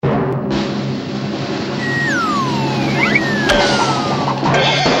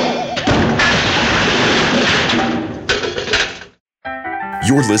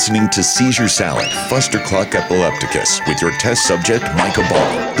You're listening to Seizure Salad, Fustercluck Epilepticus, with your test subject, Micah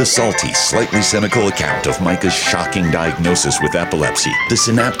Ball. The salty, slightly cynical account of Micah's shocking diagnosis with epilepsy, the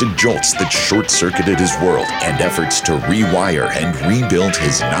synaptic jolts that short-circuited his world, and efforts to rewire and rebuild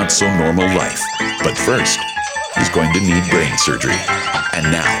his not-so-normal life. But first, he's going to need brain surgery.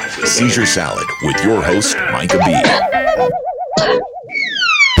 And now, Seizure Salad, with your host, Micah B.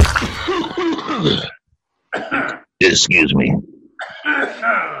 Excuse me.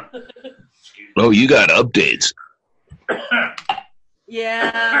 Oh, you got updates.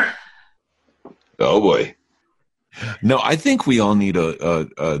 Yeah. Oh boy. No, I think we all need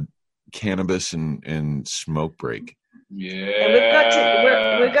a cannabis and smoke break. Yeah.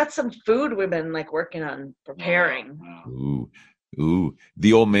 And we've got some food we've been like working on preparing. Ooh.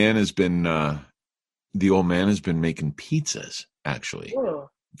 The old man has been making pizzas, actually. Ooh.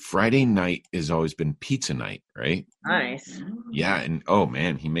 Friday night has always been pizza night, right? Nice. Yeah, and oh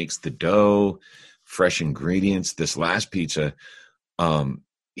man, he makes the dough, fresh ingredients. This last pizza,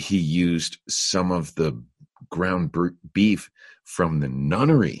 he used some of the ground beef from the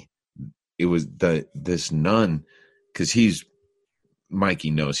nunnery. It was this nun, because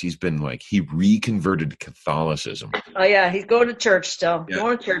Mikey knows he reconverted to Catholicism. Oh yeah, he's going to church still. Yeah.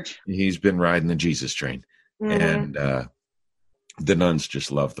 Going to church. He's been riding the Jesus train, and the nuns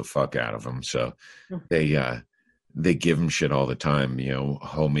just love the fuck out of him. So they give him shit all the time,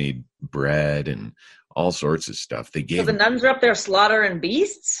 homemade bread and all sorts of stuff. So the nuns are up there slaughtering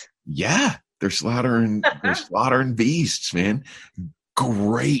beasts? Yeah, they're slaughtering beasts, man.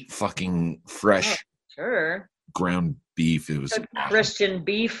 Great fucking fresh ground beef. It was good Christian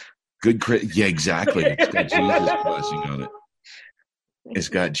beef. Yeah, exactly. It's got Jesus blessing on it. It's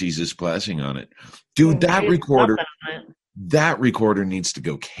got Jesus blessing on it. Dude, that recorder needs to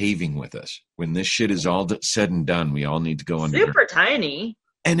go caving with us. When this shit is all said and done, we all need to go under. Super tiny.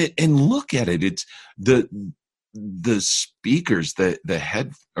 And look at it. It's the speakers, not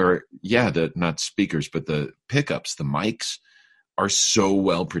speakers, but the pickups, the mics are so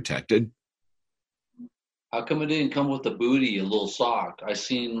well protected. How come it didn't come with a booty, a little sock? I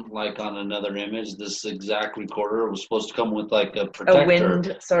seen like on another image, this exact recorder was supposed to come with like a protector. A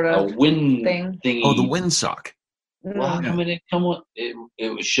wind sort of thing. Thingy. Oh, the windsock. Well, how come it didn't come with it?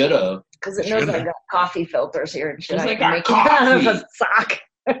 It should have. Because it knows I got coffee filters here and shit. I I got can make coffee. it out of a sock.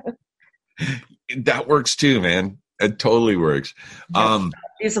 That works too, man. It totally works.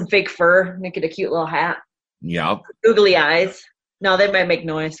 Use some fake fur, make it a cute little hat. Yep. Googly eyes. No, they might make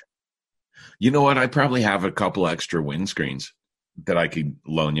noise. You know what? I probably have a couple extra windscreens that I could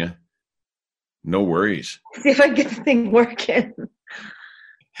loan you. No worries. See if I can get the thing working.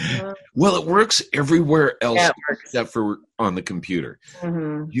 Well, it works everywhere else except for on the computer.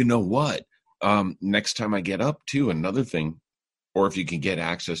 Mm-hmm. You know what? Next time I get up to another thing, or if you can get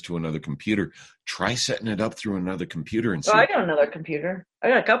access to another computer, try setting it up through another computer and see. Oh, I got another computer. I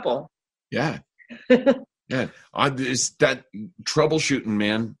got a couple. Yeah. Yeah. It's that troubleshooting,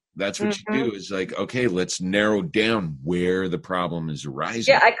 man. That's what you do is like, okay, let's narrow down where the problem is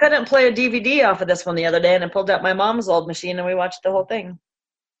arising. Yeah, I couldn't play a DVD off of this one the other day, and I pulled out my mom's old machine, and we watched the whole thing.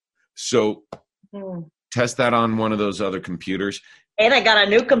 So test that on one of those other computers. And I got a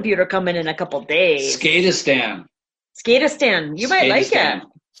new computer coming in a couple days. Skatistan. You might like it.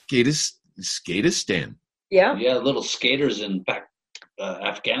 Skatistan. Yeah. Yeah, little skaters in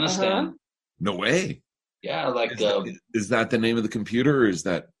Afghanistan. No way. Yeah, like is that the name of the computer, or is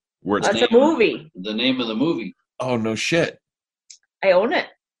that where it's? It's a movie. The name of the movie. Oh no shit! I own it.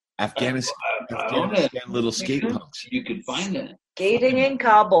 Afghanistan little skate punks. You could find it. Skating in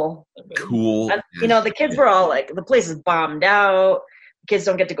Kabul. Cool. And, the kids were all like, the place is bombed out. Kids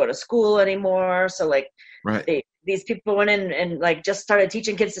don't get to go to school anymore. So like, these people went in and like just started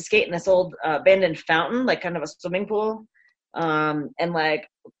teaching kids to skate in this old abandoned fountain, like kind of a swimming pool. And like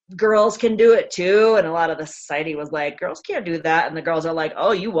girls can do it too. And a lot of the society was like, girls can't do that. And the girls are like,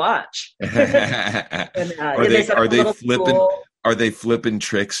 oh, you watch. And, are they flipping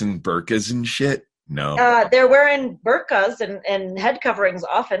tricks and burkas and shit? No. They're wearing burkas and head coverings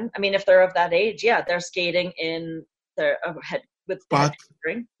often. I mean, if they're of that age, yeah, they're skating in their head with head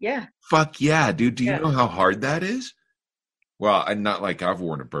covering. Yeah. Fuck yeah, dude. Do you know how hard that is? Well, I'm not like I've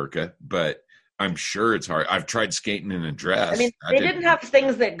worn a burqa, but I'm sure it's hard. I've tried skating in a dress. I mean, they didn't have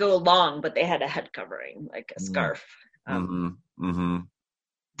things that go long, but they had a head covering, like a scarf. I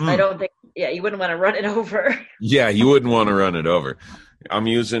don't think, you wouldn't want to run it over. Yeah, you wouldn't want to run it over. I'm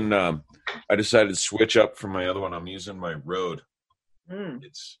using, I decided to switch up from my other one. I'm using my Rode.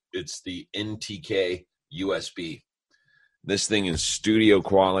 It's the NTK USB. This thing is studio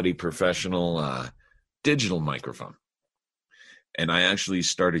quality professional digital microphone. And I actually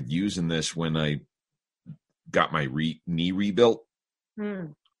started using this when I got my knee rebuilt.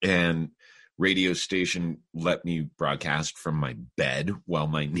 And radio station let me broadcast from my bed while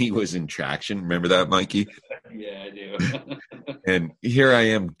my knee was in traction. Remember that, Mikey? Yeah, I do. And here I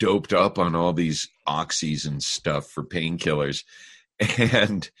am doped up on all these oxys and stuff for painkillers.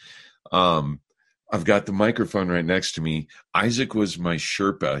 And I've got the microphone right next to me. Isaac was my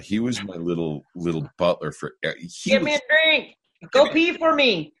Sherpa. He was my little butler for. Give me a drink. Go pee for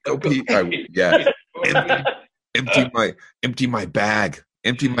me. Go pee. Yeah. Empty my bag.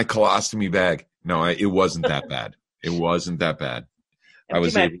 Empty my colostomy bag. No, it wasn't that bad. It wasn't that bad. I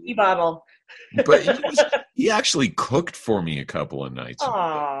was my pee bottle. But he actually cooked for me a couple of nights.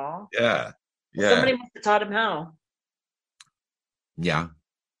 Aww. Yeah. Yeah. Somebody must have taught him how. Yeah.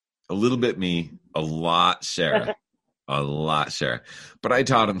 A little bit me, a lot Sarah. A lot Sarah. But I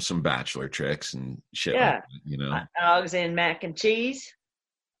taught him some bachelor tricks and shit like that, you know. Hot dogs and mac and cheese.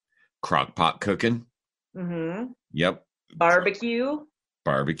 Crock pot cooking. Mm-hmm. Yep. Barbecue.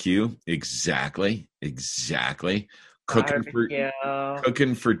 Exactly. Cooking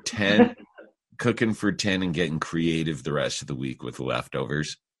for 10 and getting creative the rest of the week with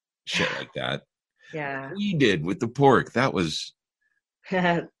leftovers. Shit like that. Yeah. We did with the pork. That was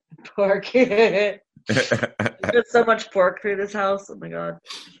pork. There's so much pork through this house. Oh my God.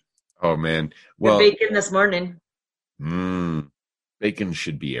 Oh man. Well, bacon this morning. Bacon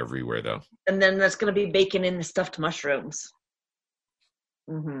should be everywhere though. And then there's going to be bacon in the stuffed mushrooms.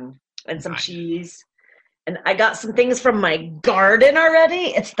 And some cheese. And I got some things from my garden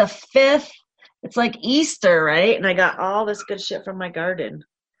already. It's the 5th. It's like Easter, right? And I got all this good shit from my garden.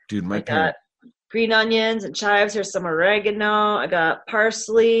 Dude, I got green onions and chives. Here's some oregano. I got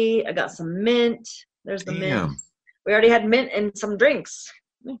parsley. I got some mint. There's the mint. We already had mint in some drinks.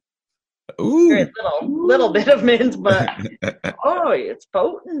 Ooh. Very little bit of mint, but it's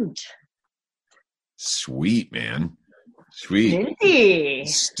potent. Sweet, man. Sweet. Minty.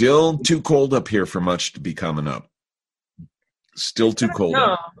 Still too cold up here for much to be coming up. Still too cold.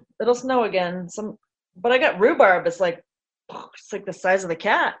 No, it'll snow again. But I got rhubarb. It's like the size of the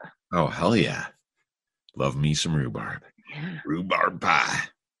cat. Oh, hell yeah. Love me some rhubarb. Yeah. Rhubarb pie.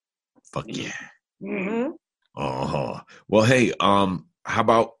 Fuck yeah. Mm-hmm. Oh, well, hey, how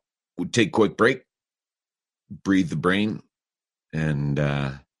about we take a quick break, breathe the brain, and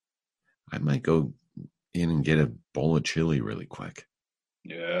I might go in and get a bowl of chili really quick.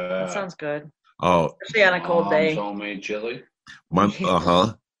 Yeah. That sounds good. Oh. Especially on a cold day. Homemade chili. I'm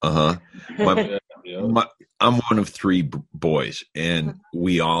one of 3 boys, and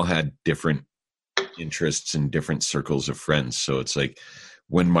we all had different interests and different circles of friends. So it's like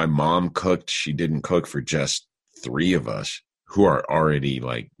when my mom cooked, she didn't cook for just 3 of us who are already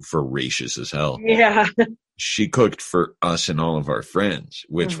like voracious as hell. Yeah. She cooked for us and all of our friends,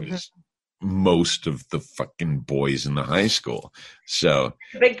 which was most of the fucking boys in the high school. So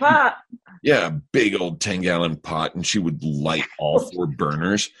big pot. Yeah, big old 10-gallon pot, and she would light all 4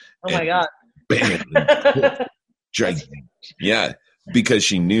 burners. Oh my God. Bam. Yeah, because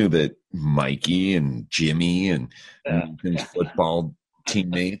she knew that Mikey and Jimmy and Lincoln's football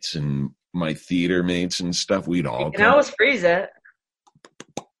teammates and my theater mates and stuff, we'd all You can always freeze it.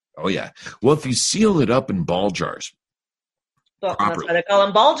 Oh yeah. Well, if you seal it up in ball jars. Well, that's why they call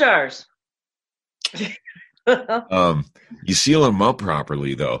them ball jars. You seal them up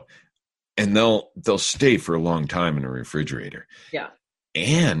properly though, and they'll stay for a long time in a refrigerator. Yeah.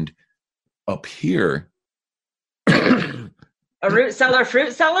 And up here, a fruit cellar.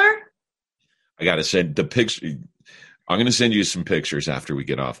 I gotta send the picture. I'm gonna send you some pictures after we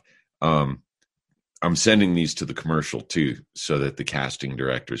get off. I'm sending these to the commercial too, so that the casting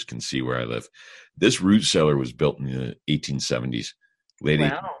directors can see where I live. This root cellar was built in the 1870s.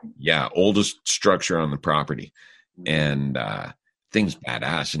 Yeah, oldest structure on the property, and thing's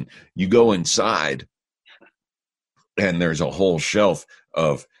badass. And you go inside, and there's a whole shelf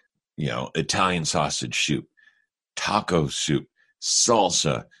of, Italian sausage soup, taco soup,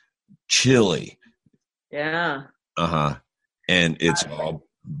 salsa, chili. Yeah. And it's all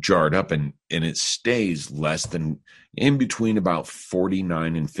jarred up, and it stays less than in between about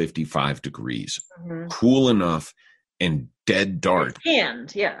 49 and 55 degrees, cool enough and dead dark.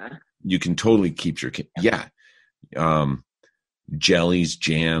 And you can totally keep your jellies,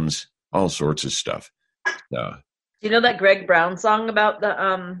 jams, all sorts of stuff. Do you know that Greg Brown song about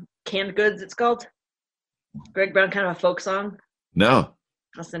the canned goods? It's called Greg Brown, kind of a folk song. No,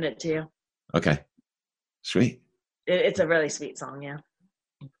 I'll send it to you. Okay, sweet. It's a really sweet song. Yeah.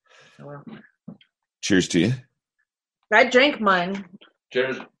 Oh, well. Cheers to you. I drank mine.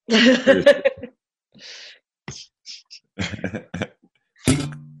 Cheers.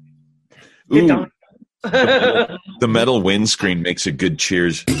 Ooh, the metal windscreen makes a good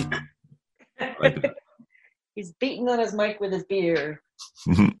cheers. Like that. He's beating on his mic with his beer.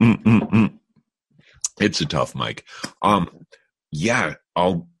 It's a tough mic. Yeah,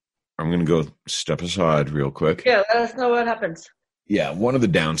 I'm gonna go step aside real quick. Yeah, let us know what happens. Yeah, one of the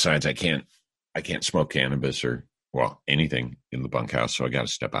downsides, I can't smoke cannabis or anything in the bunkhouse, so I got to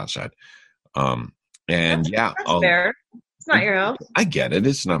step outside. And that's fair. It's not your house. I get it.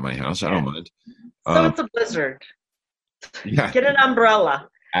 It's not my house. I don't mind. So it's a blizzard. Yeah. Get an umbrella.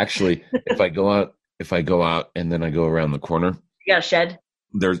 Actually, if I go out and then I go around the corner, you got a shed.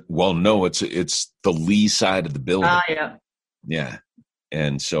 No, it's the lee side of the building. Yeah. Yeah,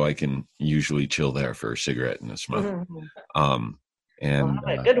 and so I can usually chill there for a cigarette and a smoke. Mm-hmm. And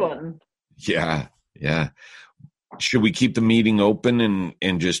a good one. Yeah. Should we keep the meeting open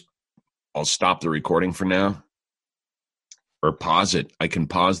and just I'll stop the recording for now, or pause it? I can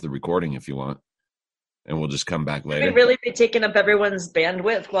pause the recording if you want, and we'll just come back later. Should we really be taking up everyone's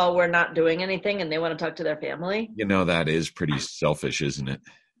bandwidth while we're not doing anything and they want to talk to their family? That is pretty selfish, isn't it?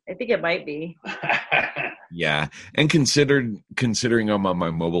 I think it might be. Yeah, and considering I'm on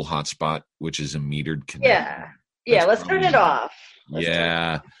my mobile hotspot, which is a metered connection. Yeah. Let's turn it off.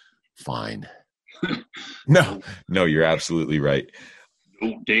 Fine. No, you're absolutely right.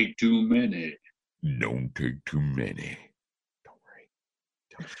 Don't take too many. Don't worry.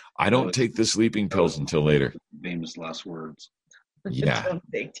 I don't take the sleeping pills until later. Famous last words. Yeah. Don't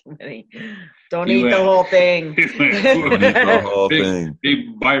take too many. Don't eat the whole thing.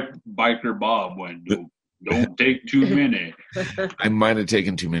 Big biker Bob went, don't take too many. I might have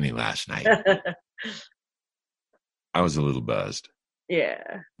taken too many last night. I was a little buzzed. Yeah.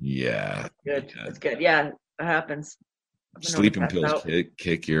 Good. Yeah. That's good. Yeah, it happens. Sleeping pills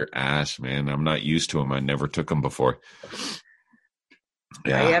kick your ass, man. I'm not used to them. I never took them before.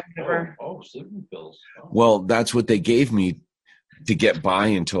 Yeah. I have never. Sleeping pills. Oh. Well, that's what they gave me to get by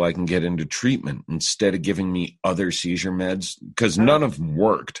until I can get into treatment, instead of giving me other seizure meds, because none of them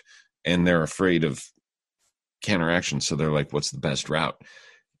worked, and they're afraid of counteraction. So they're like, what's the best route?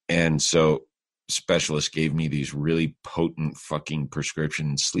 And so specialists gave me these really potent fucking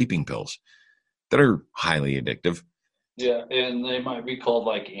prescription sleeping pills that are highly addictive. Yeah, and they might be called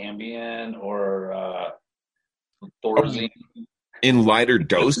like Ambien or Thorazine. In lighter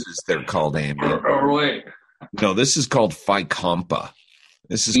doses, they're called Ambien. Or wait. No, this is called Ficompa.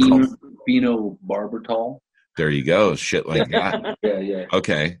 This is called phenobarbital. There you go. Shit like that. Yeah.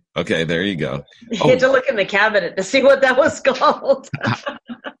 Okay, there you go. You had to look in the cabinet to see what that was called.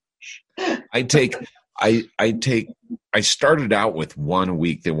 I started out with 1 a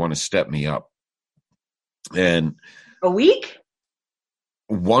week. They want to step me up. And a week?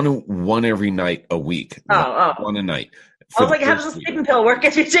 One every night a week. One a night. I was like, how does a sleeping pill work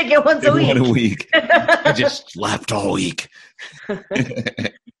if you take it once a week? 1 a week. I just slept all week.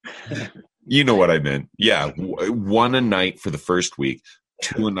 You know what I meant. Yeah. 1 a night for the first week,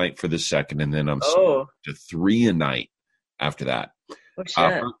 2 a night for the second, and then I'm to 3 a night after that. Oh,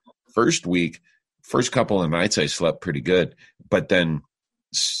 shit. First couple of nights I slept pretty good, but then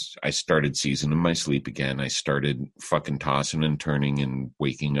I started seasoning my sleep again. I started fucking tossing and turning and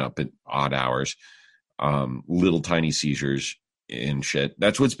waking up at odd hours. Little tiny seizures and shit.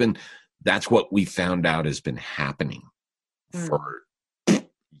 That's what we found out has been happening for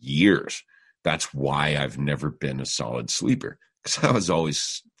years. That's why I've never been a solid sleeper, because I was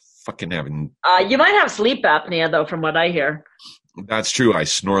always fucking having. You might have sleep apnea though, from what I hear. That's true. I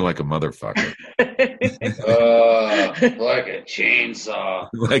snore like a motherfucker. Like a chainsaw.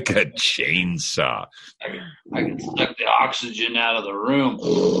 Like a chainsaw. I can suck the oxygen out of the room.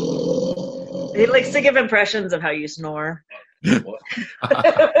 He likes to give impressions of how you snore.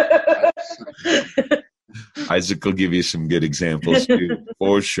 Isaac will give you some good examples too,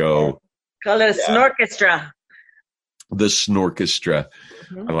 for show. Call it a snorchestra. The snorchestra.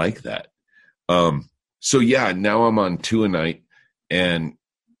 Mm-hmm. I like that. So yeah, now I'm on 2 a night, and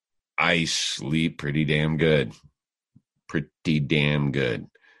I sleep pretty damn good.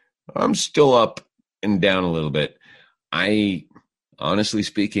 I'm still up and down a little bit. I, honestly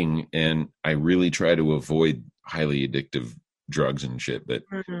speaking, and I really try to avoid highly addictive drugs and shit, but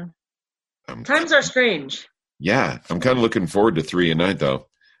times are strange. Yeah, I'm kind of looking forward to 3 a night though.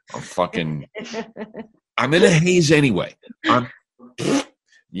 I'm in a haze anyway.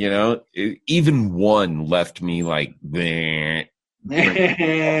 Even 1 left me like, bleh.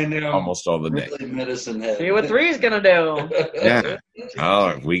 No. almost all the day. Really medicine head. See what 3's gonna do. Yeah.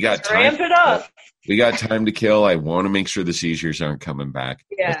 Oh, we got Just ramp it up. We got time to kill. I want to make sure the seizures aren't coming back.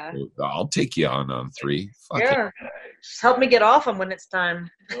 Yeah. I'll take you on 3. Fuck Yeah. it. Just help me get off them when it's time.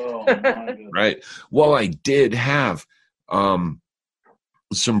 Oh, my goodness. Right. Well, I did have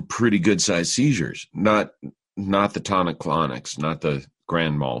some pretty good sized seizures. Not the tonic-clonics, not the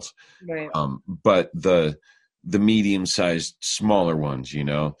grand mals. Right. But the medium sized smaller ones, you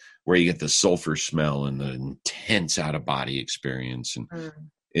know, where you get the sulfur smell and the intense out of body experience. And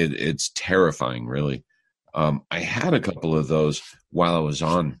it's terrifying, really. I had a couple of those while I was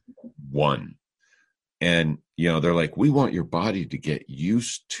on one. And, you know, they're like, we want your body to get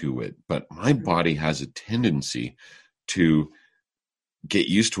used to it. But my body has a tendency to get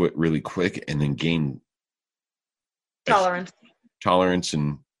used to it really quick and then gain tolerance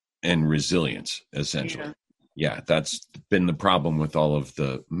and resilience, essentially. Yeah, that's been the problem with all of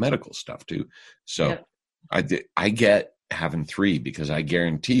the medical stuff too. So I get having 3 because I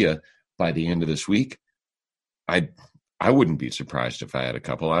guarantee you by the end of this week, I wouldn't be surprised if I had a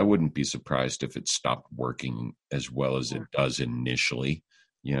couple. I wouldn't be surprised if it stopped working as well as it does initially,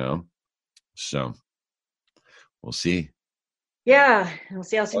 you know? So we'll see. Yeah. We'll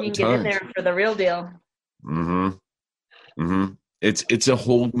see how soon you can get in there for the real deal. It's a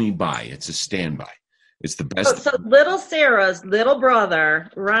hold me by. It's a standby. It's the best. So little Sarah's little brother,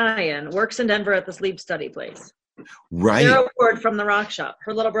 Ryan, works in Denver at the sleep study place. Right. Sarah Ward from the Rock Shop.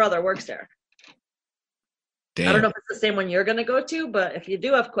 Her little brother works there. Damn. I don't know if it's the same one you're going to go to, but if you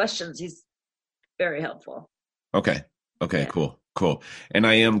do have questions, he's very helpful. Okay. Yeah. Cool. And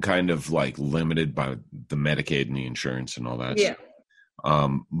I am kind of like limited by the Medicaid and the insurance and all that. Yeah.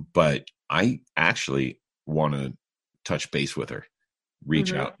 But I actually want to touch base with her,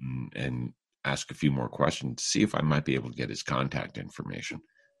 reach out and ask a few more questions, see if I might be able to get his contact information.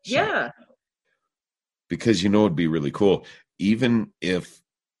 So, yeah. Because, you know, it'd be really cool. Even if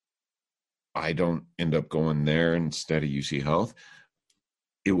I don't end up going there instead of UC Health,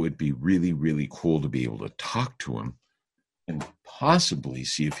 it would be really, really cool to be able to talk to him and possibly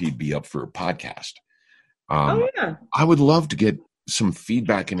see if he'd be up for a podcast. Yeah. I would love to get some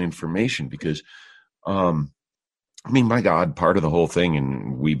feedback and information because, I mean, my God, part of the whole thing,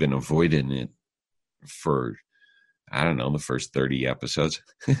 and we've been avoiding it for, I don't know, the first 30 episodes,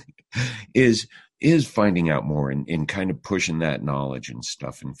 is finding out more and kind of pushing that knowledge and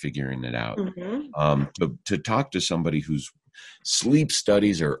stuff and figuring it out. To talk to somebody whose sleep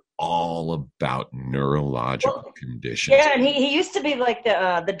studies are all about neurological conditions. Yeah, and he used to be like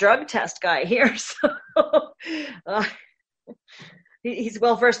the drug test guy here, so he's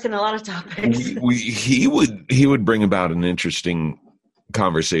well versed in a lot of topics. He would bring about an interesting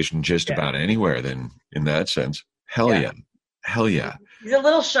conversation just about anywhere. Then, in that sense, hell yeah. He's a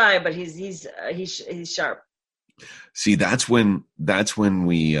little shy, but he's sharp. See, that's when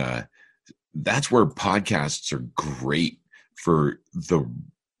we that's where podcasts are great for the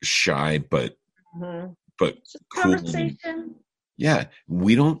shy but just cool. Conversation. Yeah,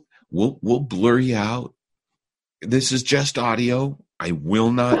 we'll blur you out. This is just audio. I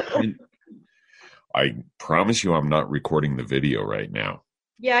will not. I promise you, I'm not recording the video right now.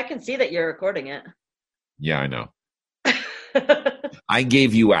 Yeah, I can see that you're recording it. Yeah, I know. I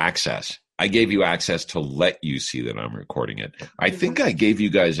gave you access. I gave you access to let you see that I'm recording it. I think I gave you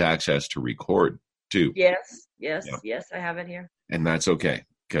guys access to record too. Yes, I have it here. And that's okay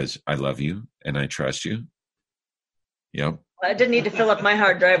because I love you and I trust you. Yep. I didn't need to fill up my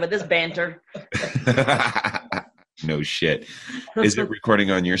hard drive with this banter. No shit. Is it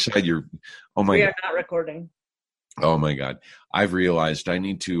recording on your side? Oh my God. We are not recording. Oh my God. I've realized I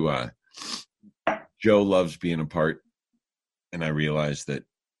need to, Joe loves being apart. And I realized that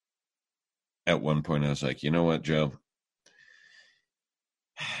at one point I was like, you know what, Joe?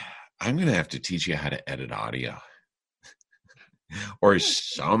 I'm going to have to teach you how to edit audio or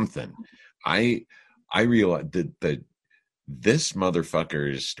something. I realized that this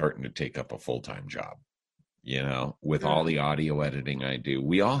motherfucker is starting to take up a full-time job, you know, with all the audio editing I do.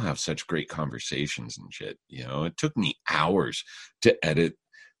 We all have such great conversations and shit. You know, it took me hours to edit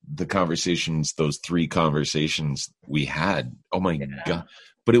the conversations, those 3 conversations we had. Oh my God.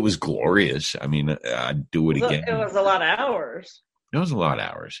 But it was glorious. I mean, I'd do it again. It was a lot of hours. It was a lot of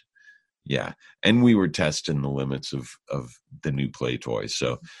hours. Yeah. And we were testing the limits of the new play toys.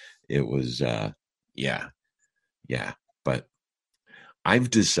 So it was, yeah. But I've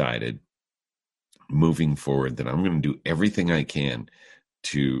decided moving forward that I'm going to do everything I can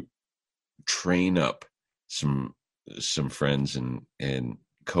to train up some friends and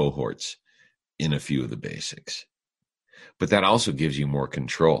cohorts in a few of the basics. but that also gives you more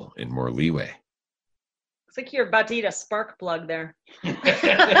control and more leeway. Looks like you're about to eat a spark plug there. It's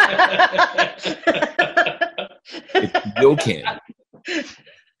Yocan.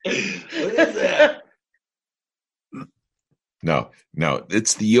 What is that? No,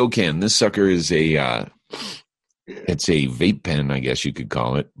 it's the Yocan. This sucker is it's a vape pen, I guess you could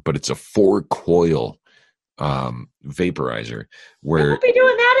call it, but it's a 4-coil vaporizer. Where won't be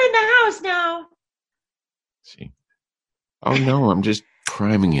doing that in the house now. See, oh no, I'm just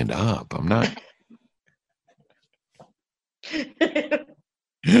priming it up. I'm not.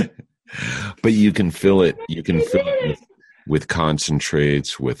 But you can fill it. You can fill it with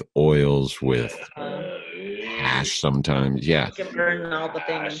concentrates, with oils, with hash sometimes. Yeah. You can burn all the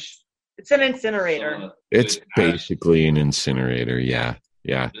things. It's an incinerator. It's basically an incinerator. Yeah.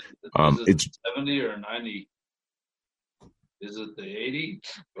 Yeah. It's 70 or 90. Is it the 80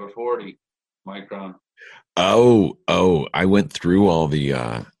 or 40 micron? Oh, I went through all the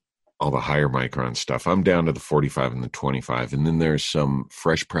higher micron stuff. I'm down to the 45 and the 25. And then there's some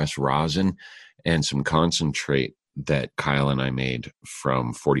fresh press rosin and some concentrate that Kyle and I made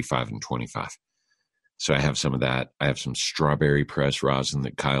from 45 and 25. So I have some of that. I have some strawberry press rosin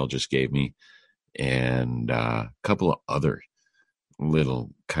that Kyle just gave me, and a couple of other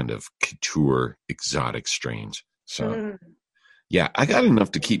little kind of couture exotic strains. So yeah, I got enough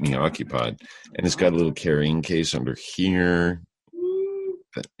to keep me occupied. And it's got a little carrying case under here.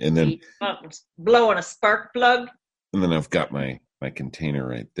 And then blowing a spark plug. And then I've got my container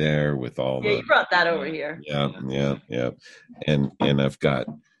right there with all you brought that over here. Yeah. And I've got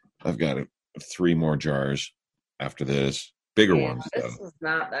 3 more jars after this. Bigger ones. This is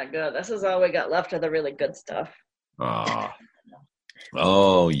not that good. This is all we got left of the really good stuff.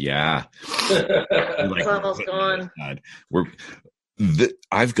 Oh yeah. It's almost gone.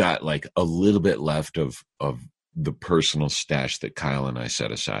 I've got like a little bit left of the personal stash that Kyle and I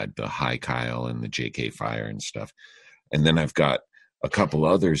set aside, the High Kyle and the JK Fire and stuff. And then I've got a couple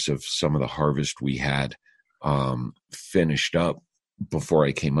others of some of the harvest we had finished up before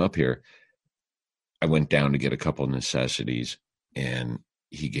I came up here. I went down to get a couple of necessities, and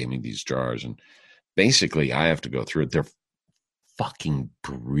he gave me these jars. And basically, I have to go through it. They're fucking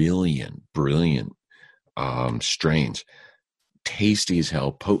brilliant strains. Tasty as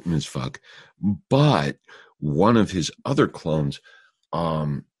hell, potent as fuck. But one of his other clones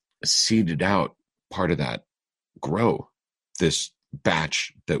seeded out part of that grow, this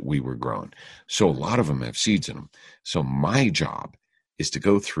batch that we were growing. So a lot of them have seeds in them. So my job is to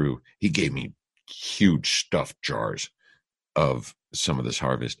go through. He gave me huge stuffed jars of some of this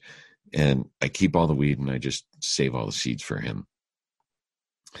harvest, and I keep all the weed and I just save all the seeds for him.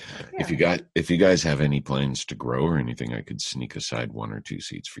 Yeah. If you guys have any plans to grow or anything, I could sneak aside 1 or 2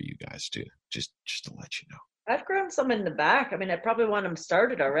 seeds for you guys too, just to let you know. I've grown some in the back. I mean, I probably want them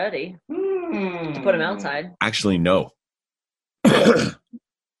started already to put them outside. Actually, no.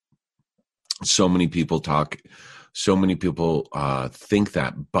 So many people think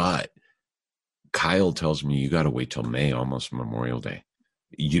that, but Kyle tells me you got to wait till May, almost Memorial Day.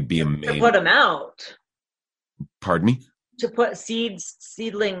 You'd be amazed. To put them out. Pardon me? To put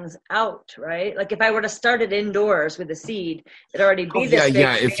seedlings out, right? Like if I were to start it indoors with a seed, it'd already be this big.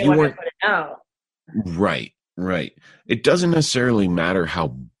 Yeah. If you weren't put it out. Right. It doesn't necessarily matter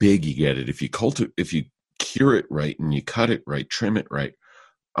how big you get it. If you cure it right and you cut it right, trim it right,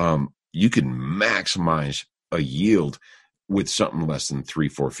 you can maximize a yield with something less than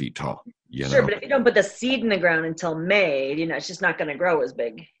 3-4 feet tall. Sure, but if you don't put the seed in the ground until May, it's just not going to grow as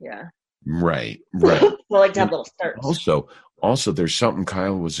big. Yeah. Right. I like to have little starts. Also, there's something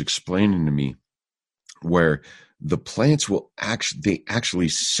Kyle was explaining to me where the plants will actually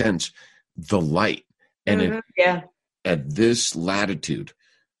sense the light, and at this latitude,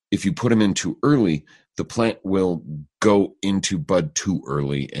 if you put them in too early, the plant will go into bud too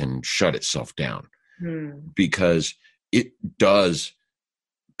early and shut itself down because it does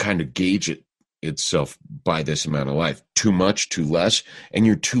kind of gauge itself by this amount of life. Too much, too less, and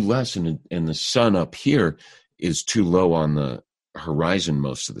you're too less, and the sun up here is too low on the horizon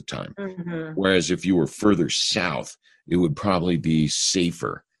most of the time. Whereas if you were further south, it would probably be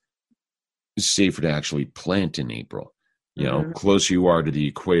safer to actually plant in April. Closer you are to the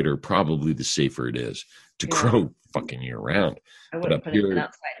equator, probably the safer it is to grow fucking year round. I wouldn't put it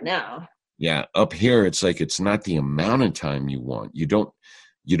outside now. Yeah, up here it's like it's not the amount of time you want. You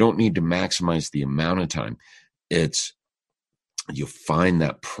don't need to maximize the amount of time. It's you find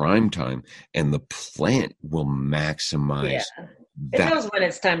that prime time, and the plant will maximize. Yeah. It knows when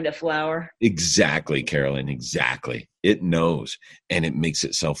it's time to flower. Exactly, Carolyn. Exactly. It knows, and it makes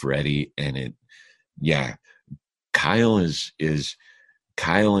itself ready. And Kyle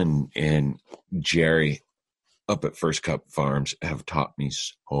and Jerry up at First Cup Farms have taught me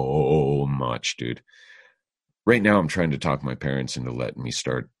so much, dude. Right now I'm trying to talk my parents into letting me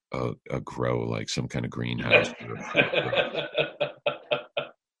start a grow, like some kind of greenhouse.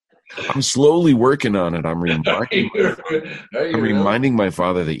 I'm slowly working on it. I'm reminding my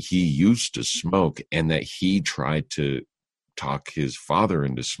father that he used to smoke and that he tried to talk his father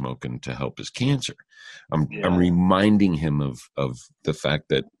into smoking to help his cancer. I'm reminding him of the fact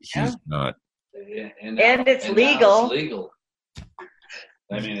that he's not. And it's legal. It's legal.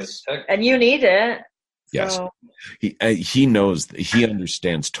 I mean, it's and you need it. Yes, so. He knows. He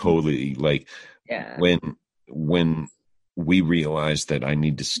understands totally. Like when we realized that I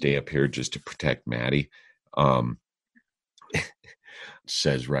need to stay up here just to protect Maddie,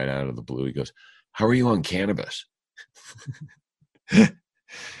 says right out of the blue, he goes, "How are you on cannabis?"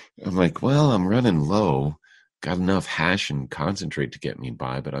 I'm like, well, I'm running low. Got enough hash and concentrate to get me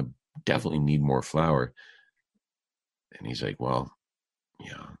by, but I definitely need more flour. And he's like, well,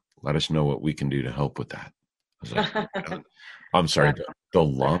 yeah, let us know what we can do to help with that. I was like, I'm sorry, the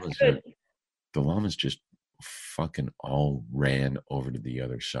llamas just fucking all ran over to the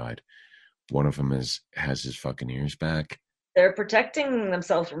other side. One of them has his fucking ears back. They're protecting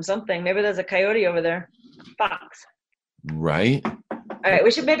themselves from something. Maybe there's a coyote over there. Fox. Right? All right,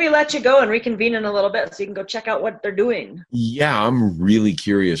 we should maybe let you go and reconvene in a little bit so you can go check out what they're doing. Yeah, I'm really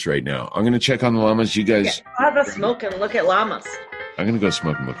curious right now. I'm going to check on the llamas. You guys... I'll have a smoke and look at llamas. I'm going to go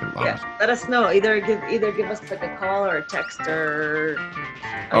smoke and look at llamas. Yeah, let us know. Either give us like a call or a text or...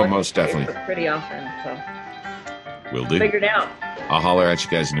 Oh, most definitely. Pretty often, so... Will do. Figured out. I'll holler at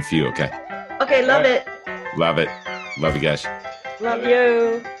you guys in a few, okay? Okay, love it. Love it. Love you guys. Love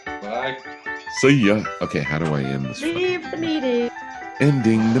you. Bye. See ya. Okay, how do I end this? Leave the meeting.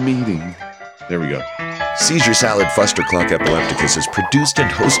 Ending the meeting. There we go. Seizure Salad Fustercluck Epilepticus is produced and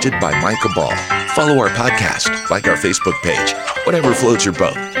hosted by Micah Ball. Follow our podcast, like our Facebook page. Whatever floats your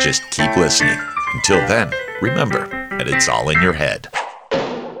boat, just keep listening. Until then, remember that it's all in your head.